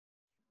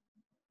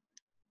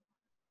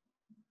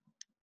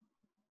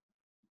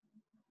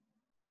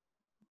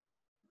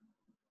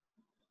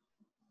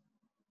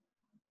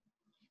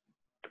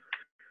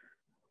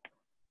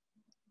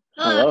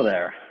Hello, Hello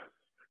there.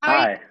 how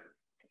are you? Hi.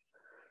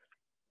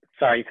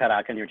 Sorry, you cut out.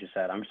 I couldn't hear what you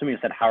said. I'm assuming you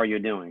said, "How are you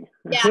doing?"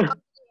 Yeah.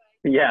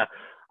 Yeah,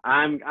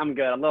 I'm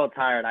good. I'm a little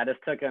tired. I just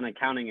took an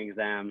accounting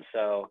exam,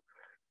 so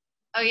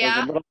Oh it was a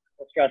yeah. little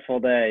stressful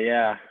day.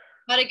 Yeah,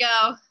 How'd it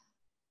go?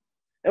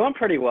 it went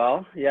pretty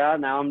well. Yeah,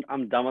 now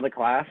I'm done with the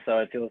class, so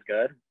it feels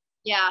good.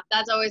 Yeah,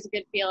 that's always a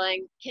good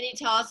feeling. Can you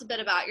tell us a bit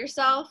about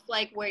yourself,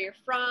 like where you're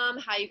from,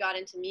 how you got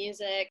into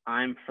music?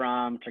 I'm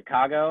from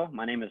Chicago.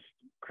 My name is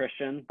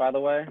Christian, by the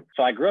way.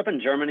 So I grew up in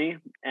Germany,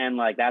 and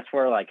like that's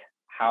where like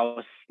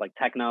house, like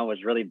techno was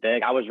really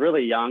big. I was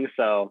really young,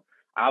 so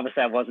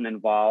obviously I wasn't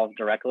involved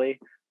directly,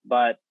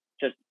 but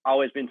just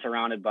always been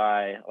surrounded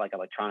by like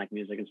electronic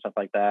music and stuff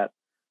like that.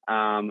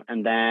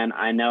 And then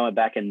I know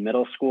back in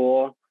middle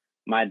school,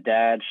 my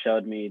dad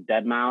showed me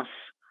Dead Mouse,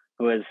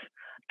 who is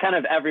kind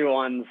of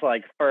everyone's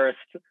like first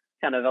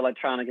kind of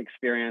electronic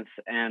experience.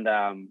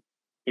 And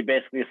he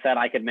basically said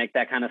I could make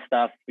that kind of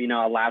stuff,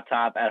 a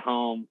laptop at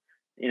home,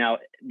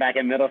 back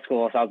in middle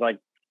school. So I was like,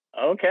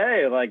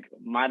 okay, like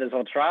might as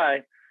well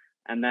try.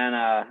 And then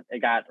it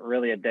got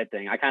really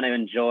addicting. I kind of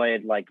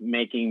enjoyed like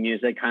making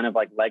music, kind of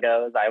like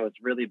Legos. I was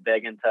really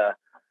big into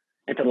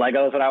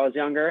Legos when I was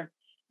younger.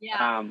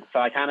 Yeah.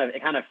 So it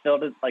kind of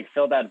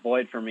filled that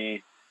void for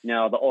me,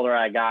 the older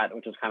I got,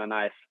 which was kind of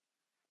nice.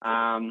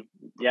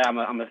 Yeah,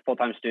 I'm a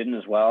full-time student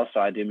as well,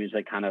 so I do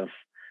music kind of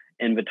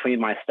in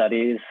between my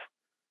studies.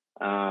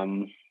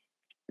 Um,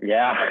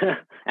 yeah,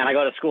 and I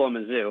go to school in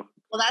Mizzou.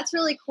 Well, that's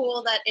really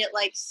cool that it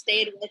like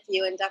stayed with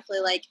you and definitely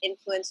like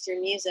influenced your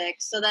music.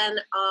 So then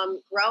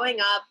growing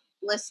up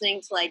listening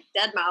to like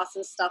Dead Mouse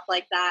and stuff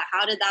like that,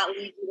 how did that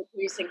lead you to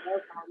producing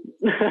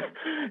those songs?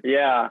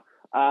 Yeah.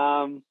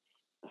 Um,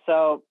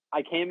 so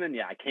I came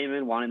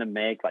in wanting to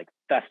make like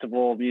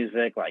festival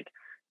music, like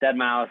Dead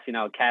Mouse,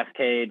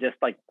 Cascade, just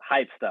like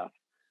hype stuff.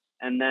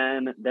 And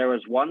then there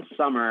was one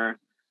summer,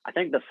 I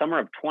think the summer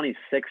of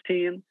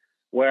 2016,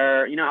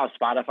 where how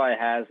Spotify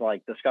has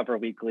like Discover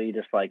Weekly,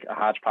 just like a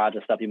hodgepodge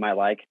of stuff you might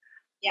like.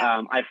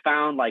 Yeah. I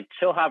found like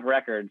Chill Hop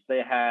Records.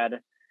 They had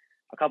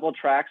a couple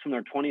tracks from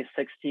their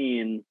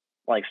 2016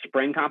 like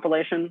spring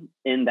compilation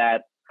in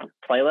that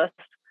playlist,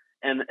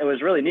 and it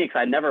was really neat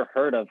because I'd never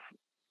heard of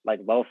like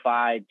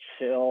lo-fi,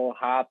 chill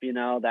hop,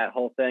 that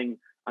whole thing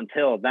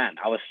until then.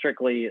 I was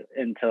strictly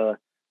into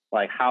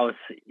like house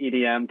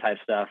EDM type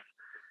stuff,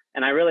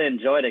 and I really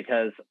enjoyed it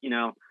because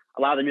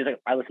a lot of the music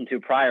I listened to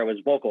prior was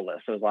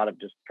vocalist, so it was a lot of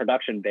just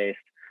production based,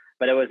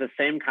 but it was the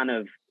same kind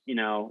of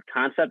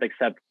concept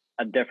except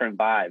a different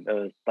vibe. It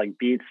was like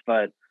beats,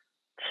 but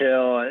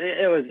chill.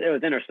 It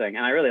was interesting,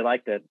 and I really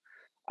liked it.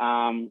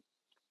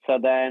 So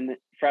then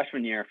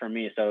freshman year for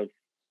me, so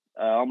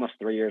almost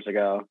 3 years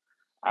ago,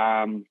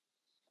 um,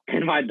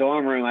 in my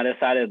dorm room, I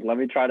decided let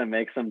me try to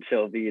make some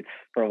chill beats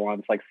for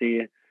once, like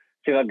see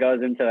what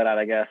goes into it,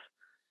 I guess.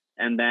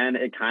 And then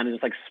it kind of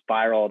just like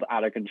spiraled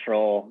out of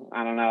control.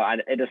 I don't know.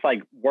 It just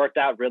like worked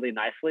out really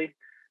nicely.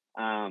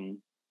 Um,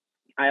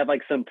 I have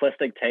like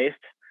simplistic taste,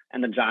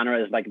 and the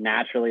genre is like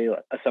naturally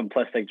a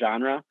simplistic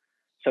genre,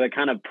 so it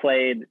kind of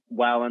played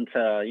well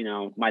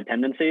into my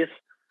tendencies.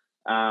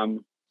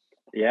 Um,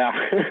 yeah,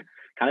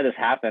 kind of just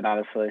happened,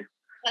 honestly.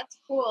 That's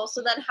cool.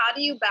 So then how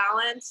do you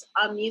balance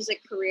a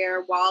music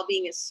career while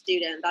being a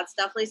student? That's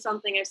definitely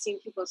something I've seen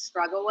people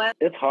struggle with.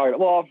 It's hard.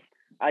 Well,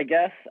 I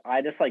guess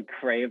I just like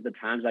crave the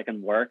times I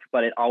can work,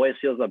 but it always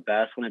feels the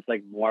best when it's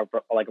like more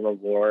like a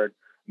reward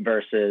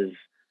versus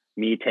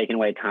me taking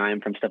away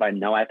time from stuff I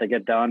know I have to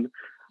get done.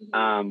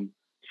 Mhm.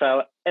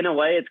 So in a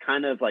way, it's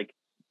kind of like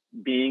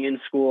being in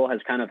school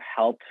has kind of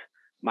helped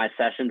my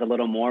sessions a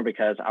little more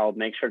because I'll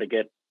make sure to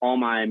get all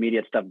my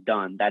immediate stuff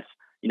done. That's,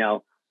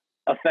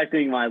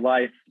 affecting my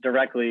life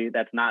directly.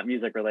 That's not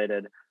music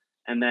related.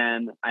 And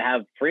then I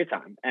have free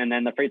time. And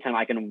then the free time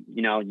I can,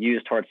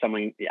 use towards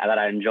something that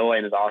I enjoy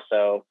and is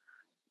also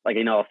like,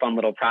 a fun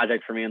little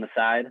project for me on the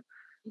side.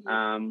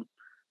 Mhm.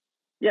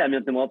 Yeah, I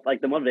mean,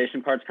 the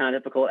motivation part's kind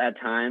of difficult at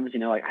times.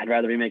 Like I'd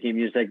rather be making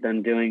music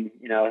than doing,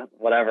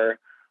 whatever.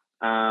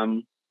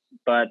 Um,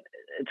 but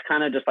it's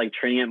kind of just like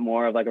treating it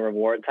more of like a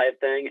reward type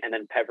thing, and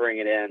then peppering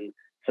it in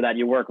so that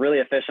you work really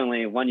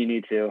efficiently when you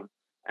need to,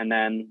 and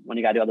then when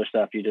you got to do other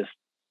stuff, you just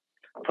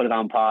put it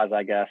on pause,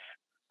 I guess.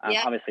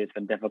 Yeah. Obviously, it's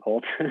been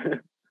difficult.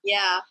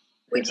 Yeah.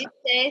 Would you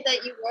Yeah. say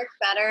that you work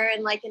better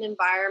in like an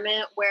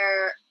environment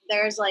where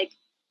there's like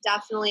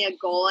definitely a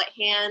goal at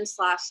hand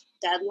slash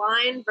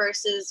deadline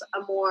versus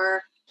a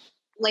more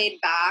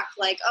laid back,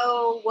 like,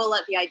 oh, we'll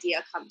let the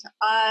idea come to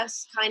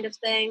us kind of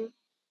thing?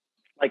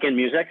 Like in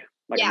music,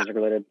 like in Yeah. music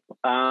related.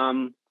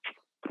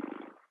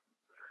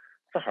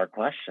 It's a hard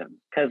question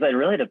because it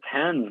really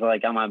depends,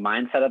 like on my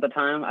mindset at the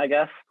time, I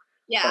guess.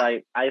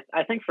 But Yeah.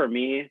 I think for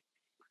me,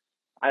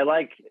 I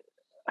like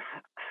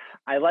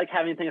I like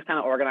having things kind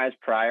of organized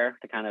prior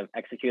to kind of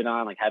execute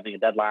on, like having a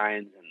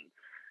deadlines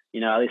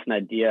and at least an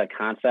idea, a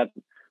concept.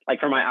 Like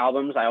for my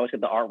albums, I always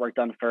get the artwork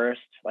done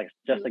first, like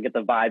just to get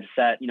the vibe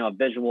set, a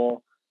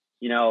visual,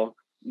 you know,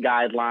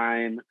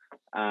 guideline.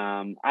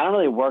 I don't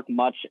really work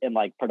much in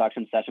like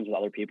production sessions with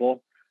other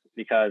people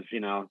because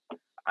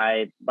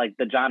I like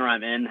the genre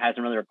I'm in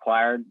hasn't really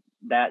required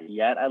that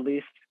yet, at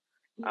least.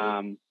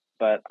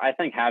 But I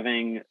think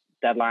having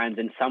deadlines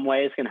in some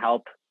ways can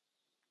help.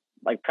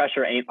 Like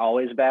pressure ain't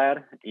always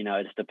bad, you know,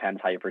 it just depends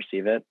how you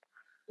perceive it.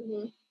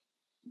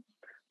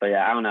 But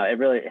yeah, I don't know.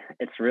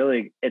 It's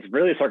really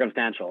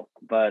circumstantial,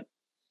 but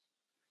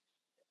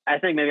I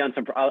think maybe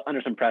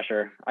under some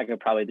pressure, I could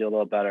probably do a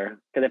little better.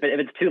 Because if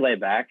it's too laid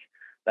back,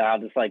 then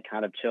I'll just like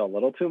kind of chill a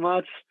little too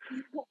much.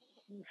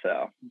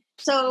 So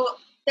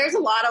there's a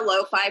lot of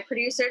lo-fi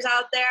producers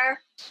out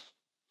there.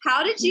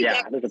 How did you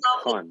get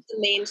yourself into the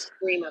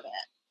mainstream of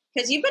it?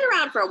 Because you've been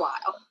around for a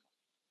while.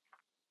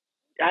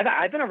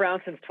 I've been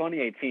around since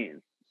 2018.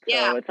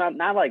 Yeah. So it's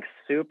not like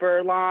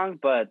super long,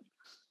 but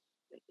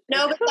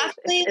no, but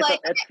definitely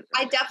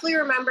I definitely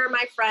remember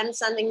my friend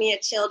sending me a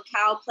Chilled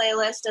Cow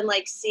playlist and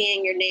like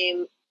seeing your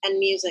name and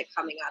music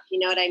coming up. You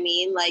know what I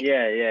mean? Like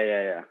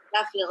yeah.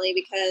 Definitely,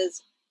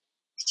 because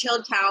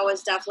Chilled Cow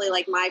was definitely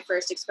like my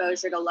first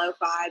exposure to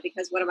lo-fi,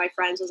 because one of my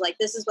friends was like,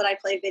 this is what I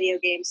play video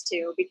games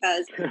to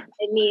because I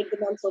need the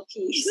mental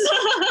peace.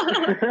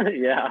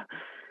 Yeah.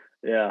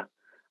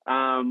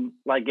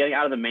 Like getting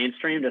out of the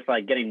mainstream, just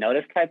like getting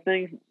noticed type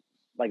thing,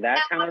 like that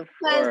kind of.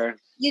 Or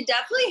you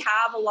definitely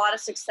have a lot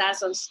of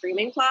success on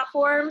streaming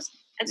platforms,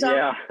 and so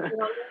I'm wondering,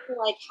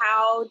 like,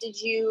 how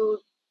did you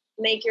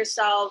make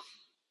yourself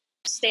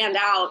stand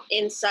out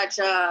in such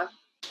a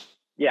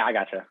I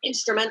gotcha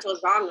instrumental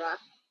genre?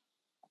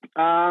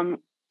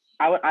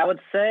 I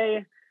would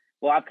say,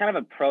 well, I've kind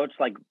of approached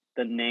like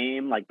the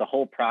name, like the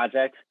whole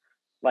project.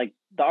 Like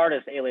the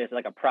artist alias is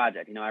like a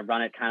project, you know, I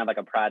run it kind of like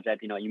a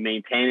project, you know, you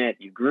maintain it,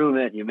 you groom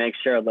it, you make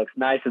sure it looks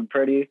nice and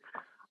pretty.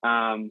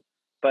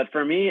 But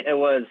for me, it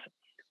was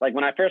like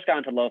when I first got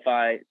into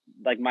lo-fi,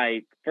 like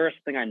my first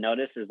thing I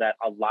noticed is that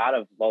a lot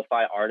of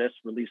lo-fi artists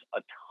release a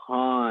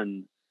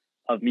ton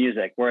of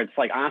music where it's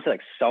like honestly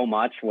like so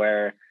much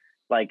where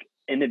like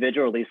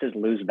individual releases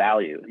lose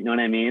value. You know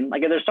what I mean?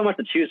 Like if there's so much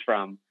to choose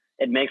from,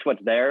 it makes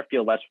what's there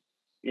feel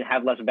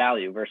have less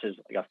value versus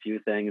like a few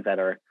things that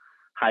are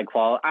high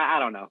quality. I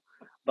don't know,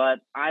 but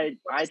I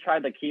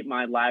tried to keep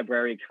my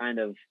library kind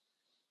of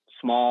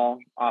small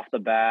off the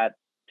bat.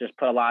 Just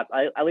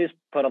I at least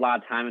put a lot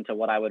of time into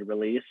what I would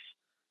release.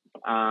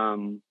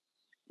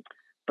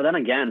 But then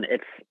again,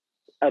 it's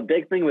a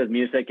big thing with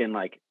music, and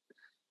like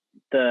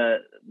the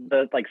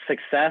like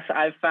success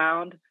I've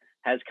found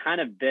has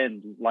kind of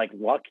been like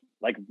luck,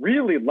 like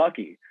really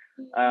lucky.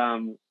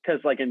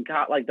 Because like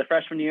like the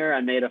freshman year,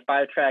 I made a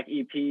 5-track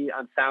EP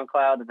on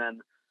SoundCloud, and then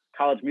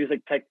College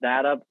Music picked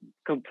that up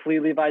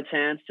completely by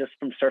chance, just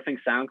from surfing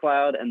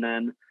SoundCloud. And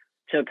then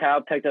Chilled Cow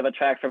picked up a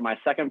track for my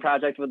second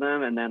project with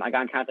them, and then I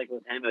got in contact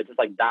with him. It was just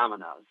like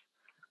dominoes.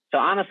 So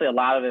honestly, a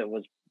lot of it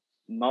was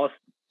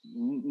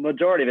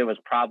majority of it was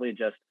probably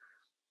just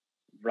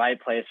right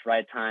place,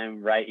 right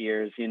time, right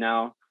ears, you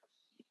know.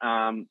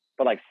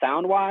 But like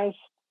sound wise,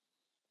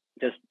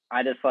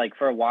 I just like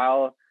for a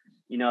while,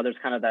 you know, there's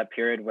kind of that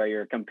period where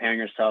you're comparing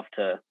yourself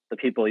to the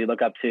people you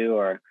look up to,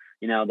 or,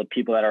 you know, the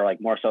people that are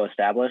like more so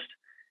established.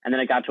 And then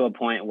it got to a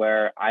point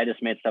where I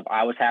just made stuff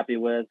I was happy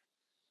with.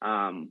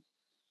 And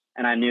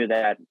I knew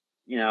that,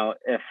 you know,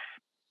 if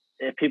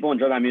people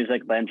enjoyed my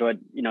music, they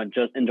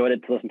just enjoyed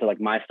it to listen to like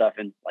my stuff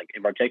in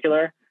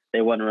particular,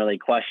 they wouldn't really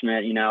question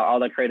it. You know, all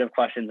the creative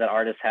questions that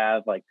artists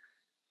have, like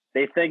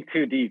they think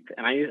too deep.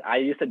 And I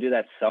used to do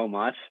that so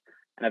much.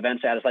 And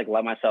eventually I just like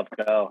let myself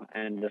go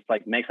and just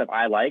like make stuff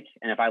I like.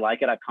 And if I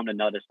like it, I've come to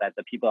notice that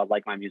the people that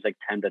like my music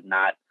tend to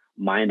not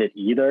mind it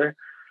either.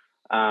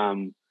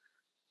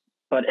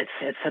 But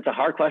it's such a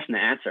hard question to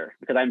answer,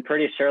 because I'm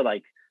pretty sure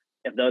like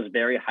if those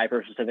very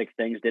hyper specific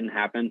things didn't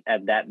happen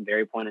at that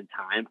very point in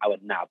time, I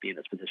would not be in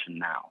this position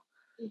now.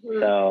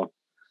 So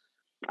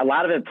a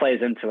lot of it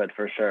plays into it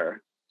for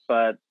sure.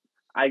 But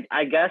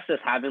I guess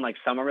just having like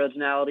some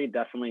originality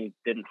definitely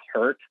didn't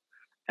hurt.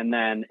 And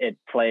then it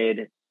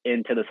played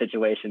into the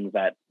situations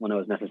that when it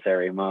was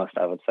necessary most,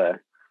 I would say.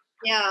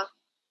 Yeah.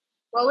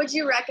 What would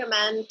you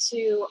recommend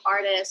to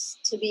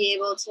artists to be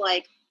able to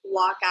like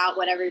block out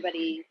what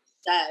everybody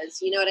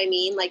says? You know what I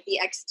mean? Like the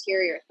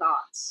exterior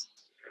thoughts.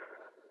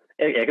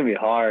 It can be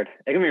hard.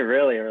 It can be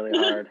really, really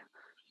hard.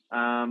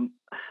 I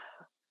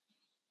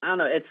don't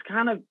know.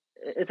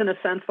 It's in a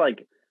sense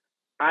like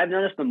I've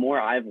noticed the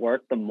more I've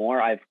worked, the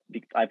more I've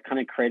kind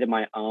of created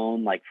my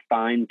own like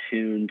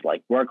fine-tuned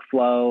like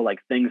workflow, like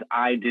things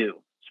I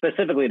do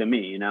specifically to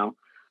me, you know.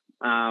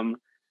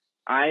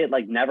 I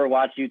like never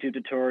watch YouTube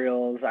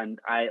tutorials, and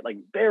I like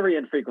very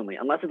infrequently,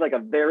 unless it's like a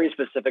very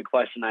specific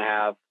question I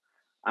have.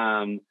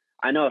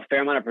 I know a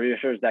fair amount of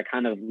producers that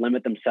kind of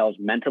limit themselves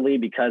mentally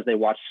because they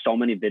watch so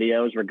many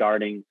videos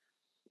regarding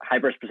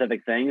hyper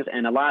specific things.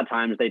 And a lot of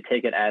times they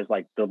take it as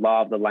like the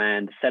law of the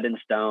land, set in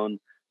stone.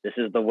 This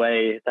is the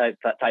way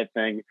type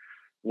thing,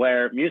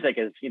 where music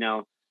is, you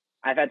know,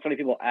 I've had so many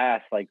people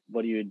ask, like,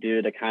 what do you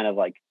do to kind of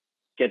like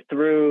get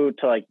through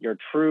to like your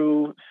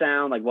true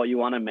sound, like what you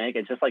want to make?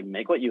 It's just like,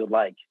 make what you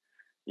like,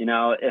 you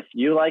know, if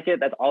you like it,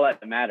 that's all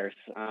that matters.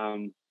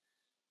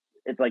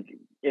 It's like,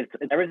 it's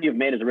everything you've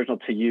made is original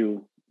to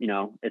you, you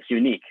know, it's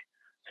unique.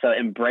 So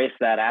embrace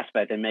that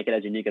aspect and make it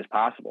as unique as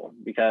possible,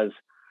 because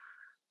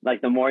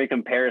like the more you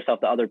compare yourself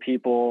to other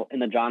people in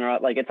the genre,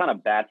 like it's not a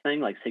bad thing,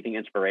 like seeking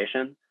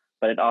inspiration,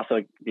 but it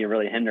also be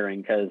really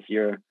hindering because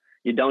you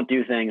don't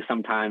do things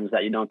sometimes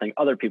that you don't think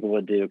other people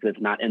would do because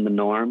it's not in the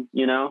norm,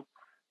 you know?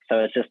 So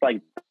it's just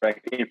like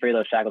breaking free of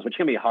those shackles, which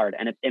can be hard.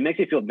 And it makes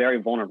you feel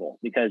very vulnerable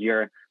because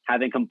you're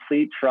having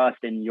complete trust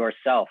in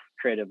yourself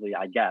creatively,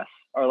 I guess,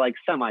 or like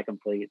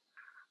semi-complete.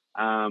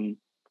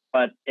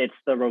 But it's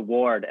the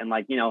reward and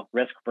like, you know,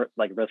 risk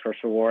versus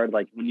reward.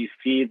 Like when you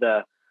see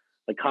the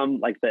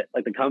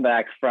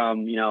comebacks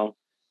from, you know,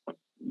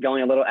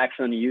 going a little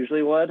extra than you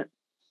usually would,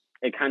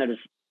 it kind of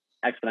just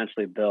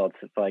exponentially builds.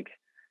 It's like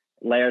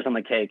layers on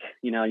the cake.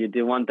 You know, you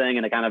do one thing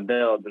and it kind of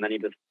builds, and then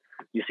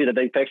you see the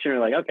big picture and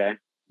you're like, okay.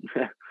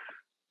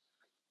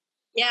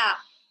 Yeah.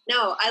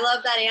 No, I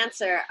love that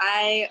answer.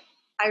 I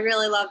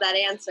really love that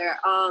answer.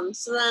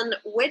 So then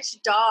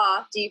which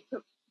DAW do you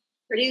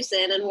produce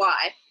in and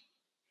why?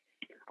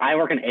 I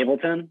work in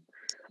Ableton.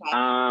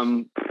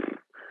 Okay.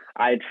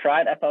 I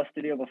tried FL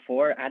Studio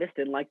before. I just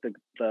didn't like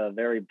the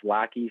very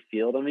blocky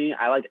feel to me.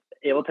 I like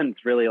Ableton's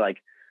really like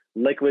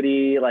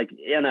liquidy, like,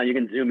 you know, you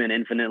can zoom in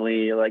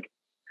infinitely, like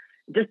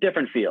just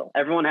different feel.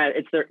 Everyone had,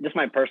 just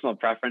my personal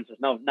preference.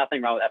 There's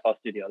nothing wrong with FL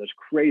Studio. There's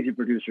crazy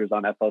producers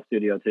on FL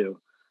Studio too.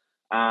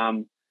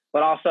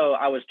 But also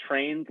I was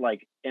trained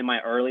like in my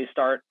early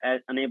start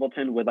at an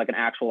Ableton with like an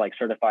actual like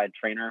certified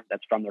trainer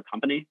that's from their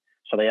company.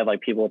 So they have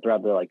like people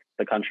throughout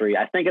the country.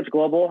 I think it's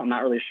global. I'm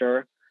not really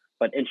sure.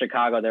 But in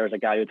Chicago, there was a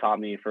guy who taught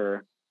me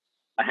for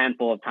a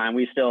handful of time.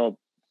 We still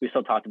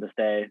talk to this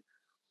day.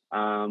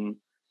 And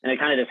it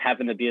kind of just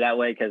happened to be that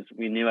way because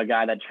we knew a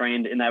guy that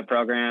trained in that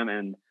program,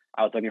 and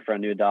I was looking for a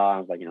new DAW. I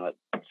was like, you know, it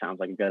sounds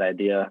like a good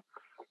idea.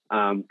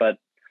 But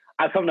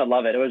I've come to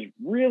love it. It was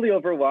really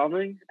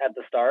overwhelming at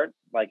the start,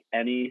 like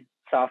any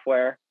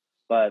software.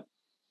 But,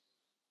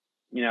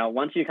 you know,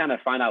 once you kind of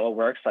find out what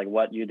works, like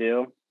what you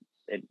do,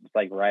 it's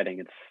like writing.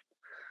 It's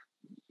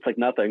like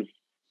nothing.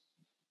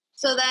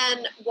 So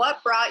then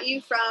what brought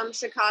you from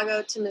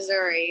Chicago to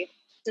Missouri?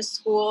 To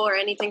school or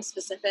anything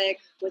specific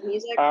with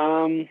music?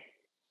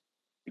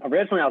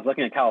 Originally I was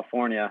looking at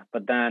California,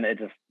 but then it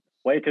just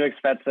way too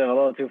expensive, a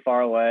little too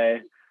far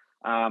away.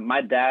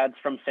 My dad's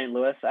from St.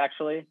 Louis,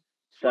 actually.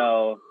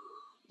 So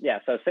yeah,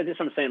 so since he's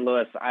from St.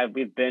 Louis,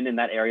 we've been in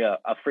that area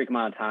a freak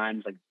amount of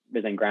times, like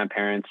visiting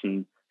grandparents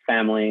and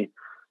family.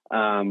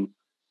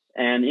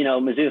 And, you know,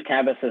 Mizzou's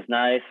campus is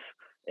nice.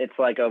 It's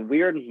like a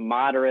weird,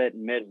 moderate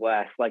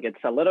Midwest. Like it's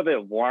a little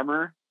bit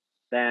warmer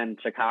than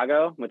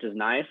Chicago, which is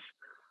nice,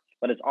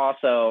 but it's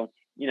also,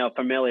 you know,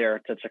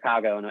 familiar to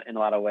Chicago in a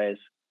lot of ways.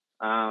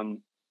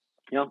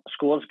 You know,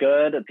 school's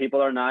good.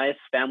 People are nice.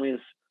 Family's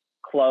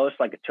close,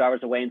 like 2 hours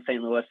away in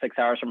St. Louis, 6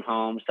 hours from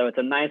home. So it's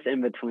a nice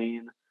in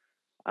between.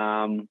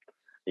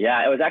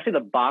 Yeah, it was actually the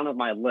bottom of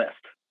my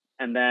list.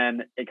 And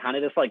then it kind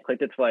of just like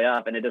clicked its way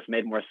up, and it just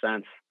made more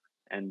sense.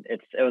 And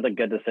it was a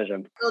good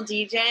decision. Still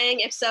DJing?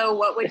 If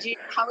so,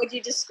 how would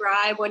you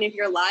describe one of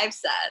your live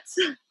sets?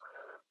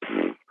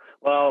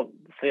 Well,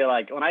 see,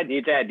 like when I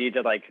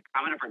DJ like,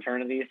 I'm in a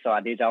fraternity, so I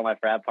DJ all my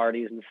frat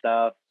parties and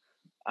stuff.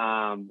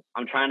 I'm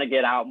trying to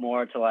get out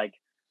more to like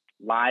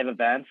live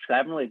events. I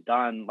haven't really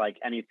done like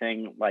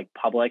anything like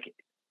public,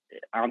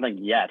 I don't think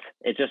yet.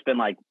 It's just been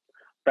like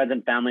friends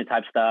and family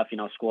type stuff, you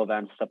know, school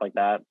events, stuff like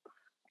that.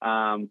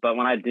 But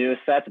when I do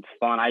sets, it's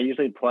fun. I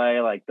usually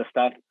play like the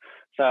stuff.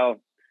 So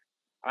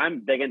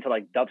I'm big into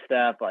like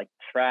dubstep, like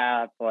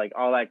trap, like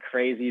all that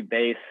crazy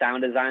bass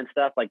sound design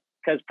stuff. Like,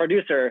 because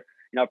producers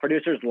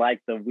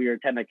like the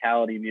weird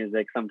technicality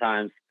music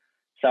sometimes.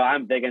 So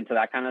I'm big into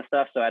that kind of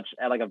stuff. So at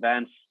like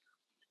events,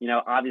 you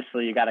know,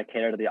 obviously you got to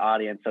cater to the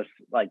audience. So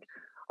like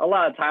a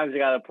lot of times you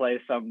got to play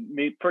some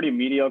pretty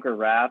mediocre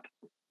rap,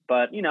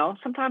 but you know,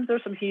 sometimes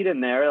there's some heat in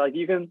there. Like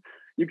you can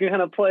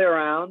kind of play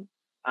around.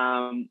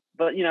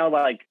 But you know,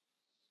 like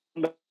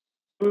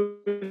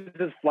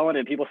is flowing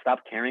and people stop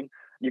caring.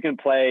 You can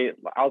play,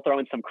 I'll throw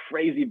in some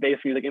crazy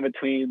bass music in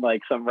between, like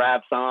some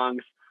rap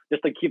songs,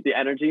 just to keep the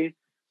energy.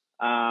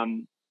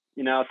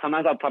 You know,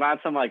 sometimes I'll put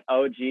on some like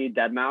OG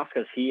Deadmau5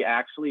 because he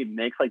actually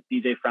makes like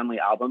DJ friendly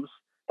albums,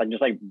 like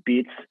just like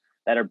beats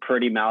that are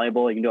pretty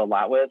malleable you can do a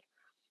lot with.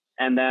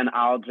 And then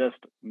I'll just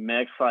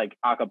mix like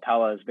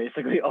acapellas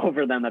basically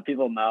over them that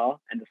people know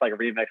and just like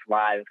remix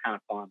live. It's kind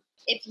of fun.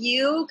 If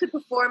you could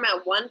perform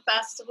at one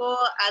festival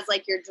as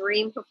like your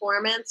dream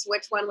performance,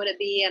 which one would it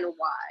be and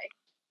why?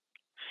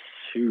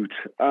 Shoot.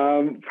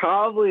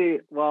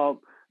 Probably,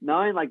 well,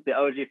 knowing like the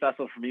OG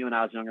festival for me when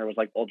I was younger was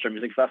like Ultra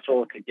Music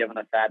Festival, given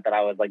the fact that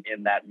I was like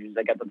in that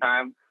music at the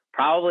time.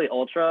 Probably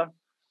Ultra,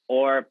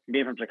 or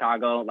being from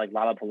Chicago, like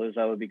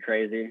Lollapalooza would be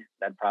crazy.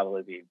 That'd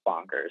probably be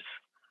bonkers.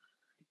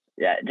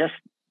 Yeah, just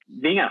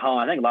being at home,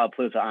 I think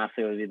Lollapalooza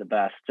honestly would be the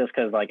best, just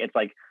because like it's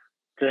like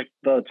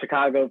the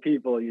Chicago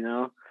people, you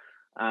know,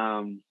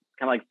 kind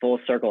of like full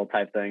circle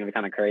type thing. It'd be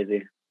kind of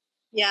crazy.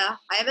 Yeah,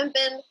 I haven't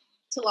been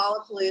to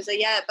Lollapalooza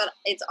yet, but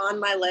it's on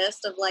my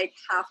list of like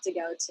have to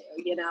go to,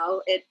 you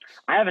know.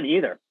 I haven't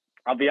either.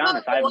 I'll be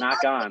honest, I have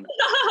not gone.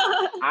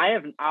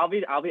 I'll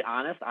be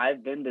honest,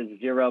 I've been to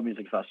 0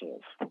 music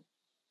festivals.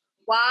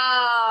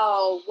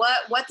 Wow.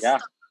 What's yeah.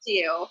 to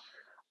you?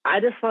 I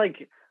just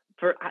like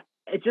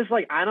it's just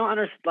like I don't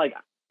understand. Like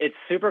it's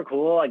super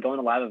cool, like going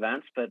to live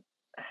events, but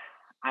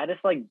I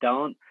just like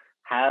don't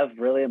have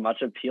really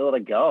much appeal to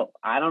go.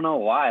 I don't know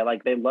why.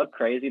 Like they look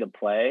crazy to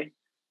play,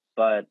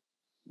 but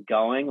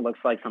going looks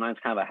like sometimes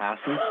kind of a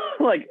hassle.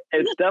 Like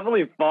it's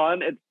definitely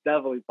fun. It's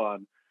definitely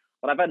fun,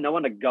 but I've had no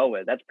one to go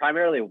with. That's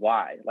primarily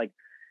why. Like,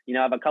 you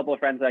know, I have a couple of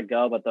friends that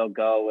go, but they'll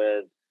go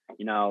with,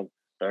 you know,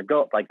 their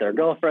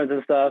girlfriends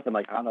and stuff. And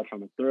like, I'm not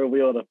trying to throw a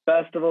wheel at a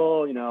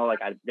festival, you know,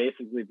 like I'd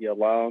basically be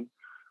alone.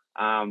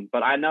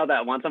 But I know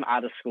that once I'm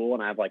out of school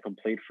and I have like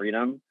complete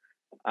freedom,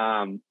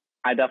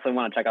 I definitely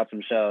want to check out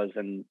some shows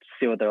and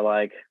see what they're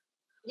like.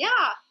 Yeah.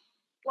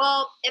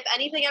 Well, if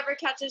anything ever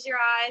catches your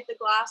eye, the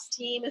Glass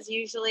team is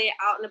usually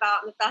out and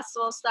about in the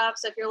festival stuff.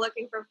 So if you're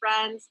looking for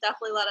friends,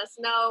 definitely let us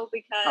know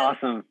because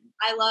Awesome.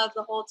 I love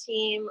the whole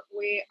team.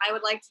 I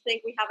would like to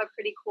think we have a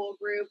pretty cool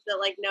group that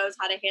like knows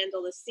how to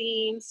handle the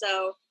scene.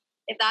 So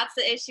if that's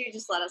the issue,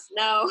 just let us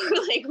know.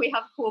 Like we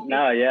have cool people.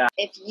 No, yeah.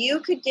 If you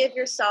could give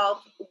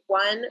yourself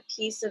one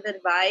piece of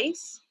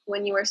advice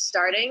when you were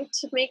starting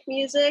to make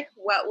music,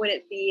 what would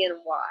it be and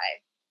why?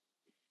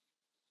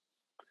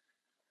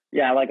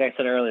 Yeah, like I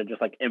said earlier,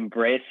 just like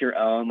embrace your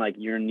own like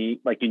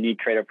unique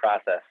creative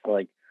process. So,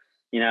 like,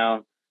 you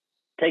know,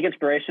 take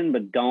inspiration,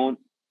 but don't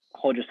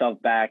hold yourself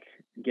back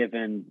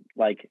given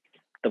like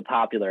the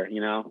popular,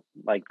 you know,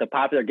 like the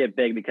popular get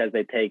big because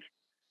they take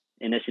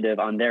initiative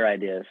on their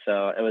ideas.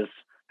 So it was,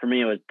 for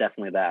me, it was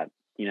definitely that,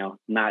 you know,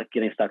 not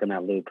getting stuck in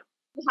that loop.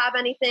 Do you have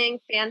anything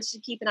fans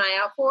should keep an eye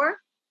out for?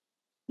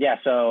 Yeah.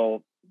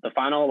 So the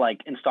final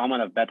like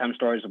installment of Bedtime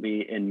Stories will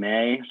be in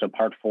May. So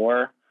part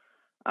 4.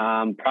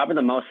 Probably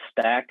the most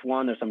stacked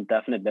one. There's some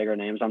definite bigger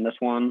names on this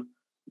one.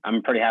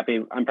 I'm pretty happy.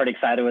 I'm pretty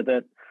excited with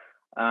it.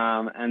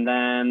 And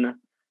then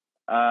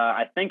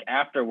I think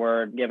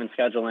afterward, given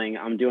scheduling,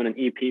 I'm doing an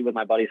EP with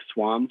my buddy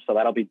Swum. So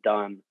that'll be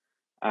done.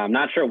 I'm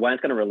not sure when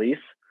it's going to release,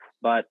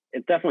 but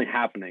it's definitely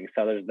happening.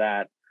 So there's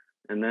that.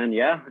 And then,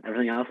 yeah,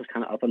 everything else is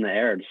kind of up in the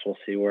air. Just we'll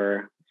see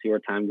where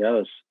time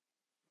goes.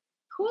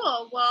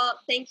 Cool. Well,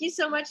 thank you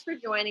so much for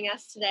joining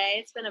us today.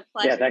 It's been a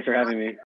pleasure. Yeah, thanks for having me.